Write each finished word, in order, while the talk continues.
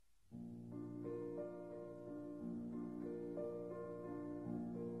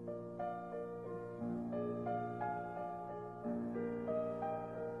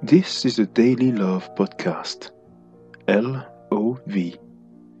This is the Daily Love Podcast. LOV.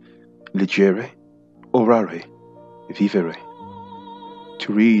 Legere, orare, vivere.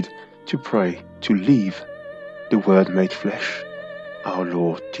 To read, to pray, to live, the Word made flesh, our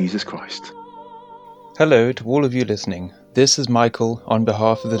Lord Jesus Christ. Hello to all of you listening. This is Michael on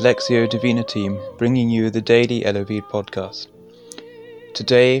behalf of the Lectio Divina team bringing you the daily LOV podcast.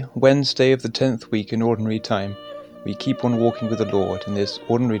 Today, Wednesday of the 10th week in Ordinary Time, we keep on walking with the Lord in this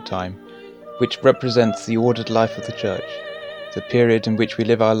ordinary time, which represents the ordered life of the Church, the period in which we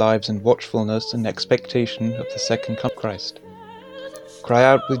live our lives in watchfulness and expectation of the second coming of Christ. Cry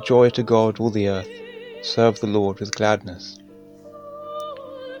out with joy to God, all the earth. Serve the Lord with gladness.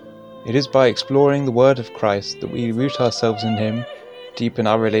 It is by exploring the Word of Christ that we root ourselves in Him, deepen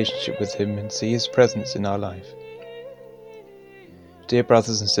our relationship with Him, and see His presence in our life. Dear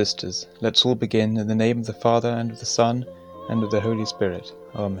brothers and sisters, let's all begin in the name of the Father, and of the Son, and of the Holy Spirit.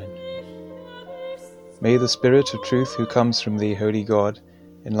 Amen. May the Spirit of truth who comes from Thee, Holy God,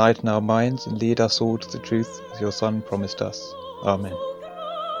 enlighten our minds and lead us all to the truth as Your Son promised us. Amen.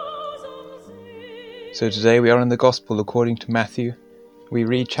 So today we are in the Gospel according to Matthew. We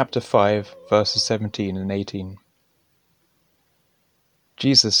read chapter 5, verses 17 and 18.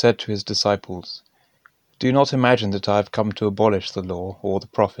 Jesus said to His disciples, "Do not imagine that I have come to abolish the law or the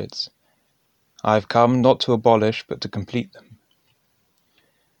prophets. I have come not to abolish, but to complete them.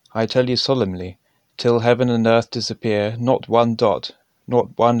 I tell you solemnly, till heaven and earth disappear, not one dot,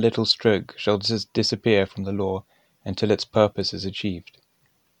 not one little stroke shall disappear from the law until its purpose is achieved."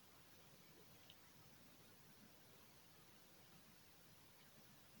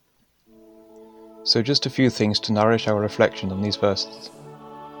 So just a few things to nourish our reflection on these verses.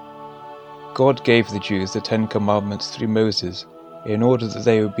 God gave the Jews the 10 Commandments through Moses in order that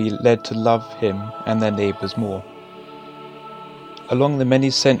they would be led to love Him and their neighbours more. Along the many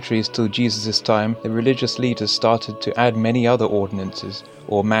centuries till Jesus' time, the religious leaders started to add many other ordinances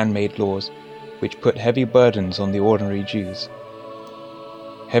or man-made laws which put heavy burdens on the ordinary Jews.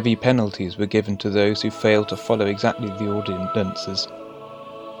 Heavy penalties were given to those who failed to follow exactly the ordinances.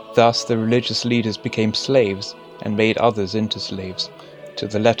 Thus the religious leaders became slaves and made others into slaves to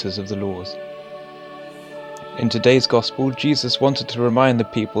the letters of the laws. In today's Gospel, Jesus wanted to remind the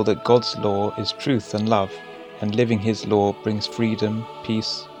people that God's law is truth and love, and living His law brings freedom,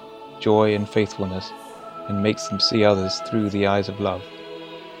 peace, joy and faithfulness, and makes them see others through the eyes of love.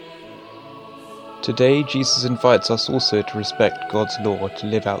 Today, Jesus invites us also to respect God's law, to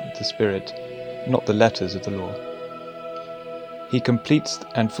live out the Spirit, not the letters of the law. He completes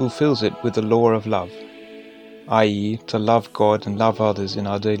and fulfills it with the law of love, i.e., to love God and love others in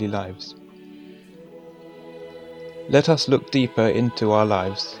our daily lives. Let us look deeper into our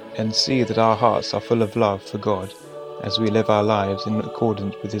lives and see that our hearts are full of love for God as we live our lives in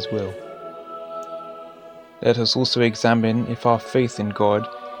accordance with His will. Let us also examine if our faith in God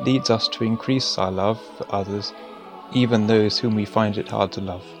leads us to increase our love for others, even those whom we find it hard to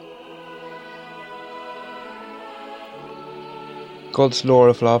love. God's law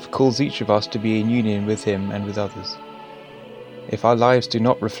of love calls each of us to be in union with Him and with others. If our lives do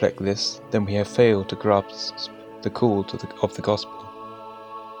not reflect this, then we have failed to grasp the call of the Gospel.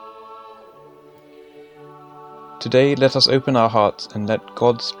 Today, let us open our hearts and let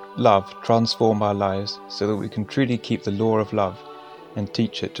God's love transform our lives so that we can truly keep the law of love and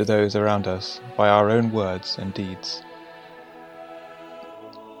teach it to those around us by our own words and deeds.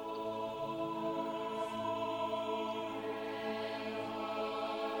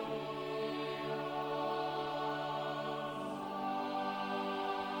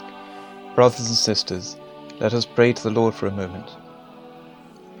 Brothers and sisters, let us pray to the Lord for a moment.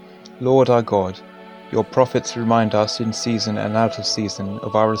 Lord our God, Your prophets remind us in season and out of season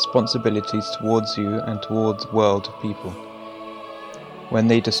of our responsibilities towards You and towards the world of people. When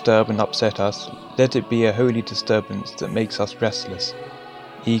they disturb and upset us, let it be a holy disturbance that makes us restless,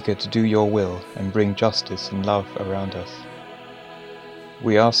 eager to do Your will and bring justice and love around us.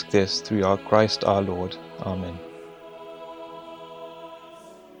 We ask this through our Christ our Lord. Amen.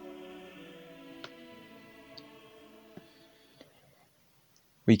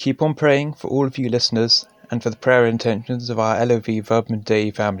 We keep on praying for all of you listeners and for the prayer intentions of our LOV Verbum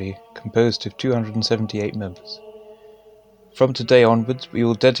Dei family, composed of 278 members. From today onwards, we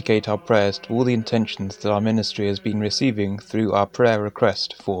will dedicate our prayers to all the intentions that our ministry has been receiving through our prayer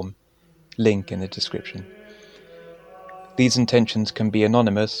request form, link in the description. These intentions can be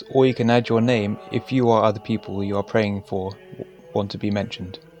anonymous, or you can add your name if you or other people you are praying for want to be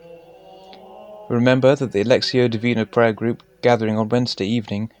mentioned. Remember that the Lectio Divina prayer group gathering on Wednesday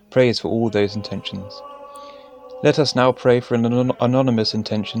evening prays for all those intentions. Let us now pray for an anonymous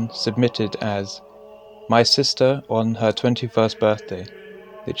intention submitted as my sister on her 21st birthday,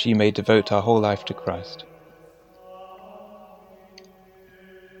 that she may devote her whole life to Christ.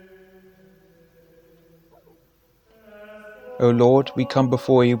 O Lord, we come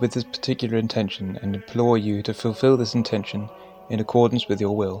before you with this particular intention and implore you to fulfill this intention in accordance with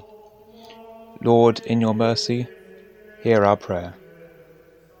your will. Lord, in your mercy, hear our prayer.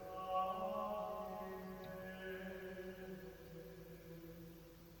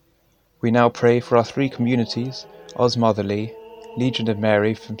 We now pray for our three communities, Os Motherly, Legion of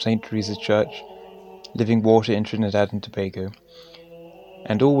Mary from St. Teresa's Church, Living Water in Trinidad and Tobago,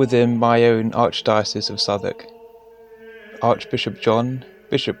 and all within my own Archdiocese of Southwark, Archbishop John,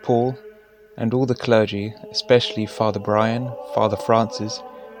 Bishop Paul, and all the clergy, especially Father Brian, Father Francis,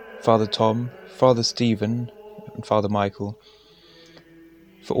 Father Tom, Father Stephen, and Father Michael,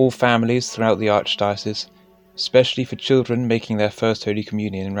 for all families throughout the Archdiocese, especially for children making their first Holy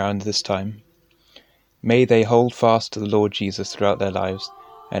Communion around this time. May they hold fast to the Lord Jesus throughout their lives,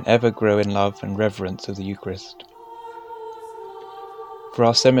 and ever grow in love and reverence of the Eucharist. For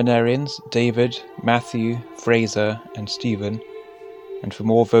our seminarians, David, Matthew, Fraser, and Stephen, and for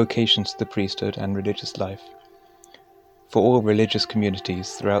more vocations to the priesthood and religious life. For all religious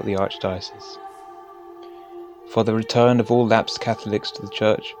communities throughout the Archdiocese. For the return of all lapsed Catholics to the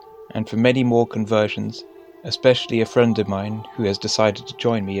Church, and for many more conversions, especially a friend of mine who has decided to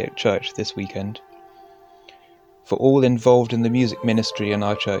join me at church this weekend. For all involved in the music ministry in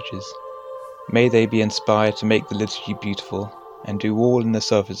our churches, may they be inspired to make the liturgy beautiful and do all in the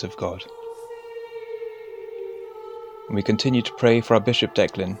service of God. And we continue to pray for our Bishop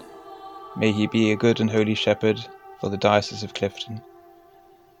Declan. May he be a good and holy shepherd for the Diocese of Clifton,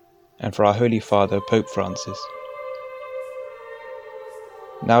 and for our Holy Father, Pope Francis.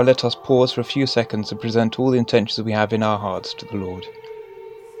 Now let us pause for a few seconds to present all the intentions we have in our hearts to the Lord.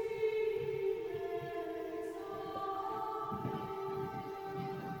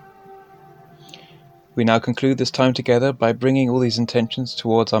 We now conclude this time together by bringing all these intentions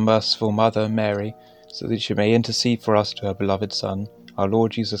towards our merciful Mother, Mary, so that she may intercede for us to her beloved Son, our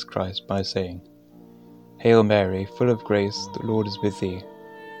Lord Jesus Christ, by saying, Hail Mary, full of grace, the Lord is with thee.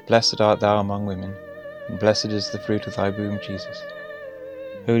 Blessed art thou among women, and blessed is the fruit of thy womb, Jesus.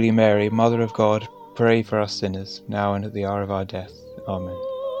 Holy Mary, Mother of God, pray for us sinners, now and at the hour of our death. Amen.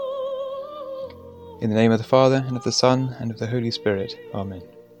 In the name of the Father, and of the Son, and of the Holy Spirit. Amen.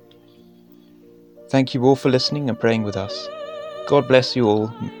 Thank you all for listening and praying with us. God bless you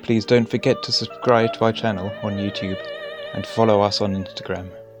all. Please don't forget to subscribe to our channel on YouTube and follow us on Instagram.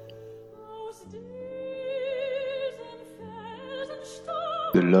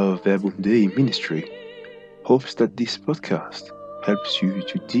 The Love Verbum Dei ministry hopes that this podcast helps you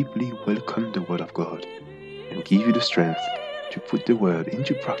to deeply welcome the Word of God and give you the strength to put the Word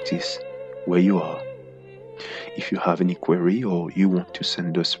into practice where you are. If you have any query or you want to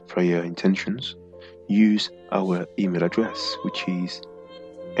send us prayer intentions, use our email address, which is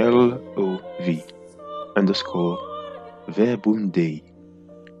LOV_verbumdei, VERBUMDEI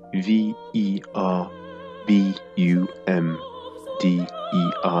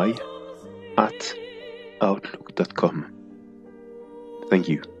 @outlook.com. Thank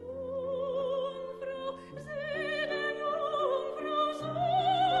you.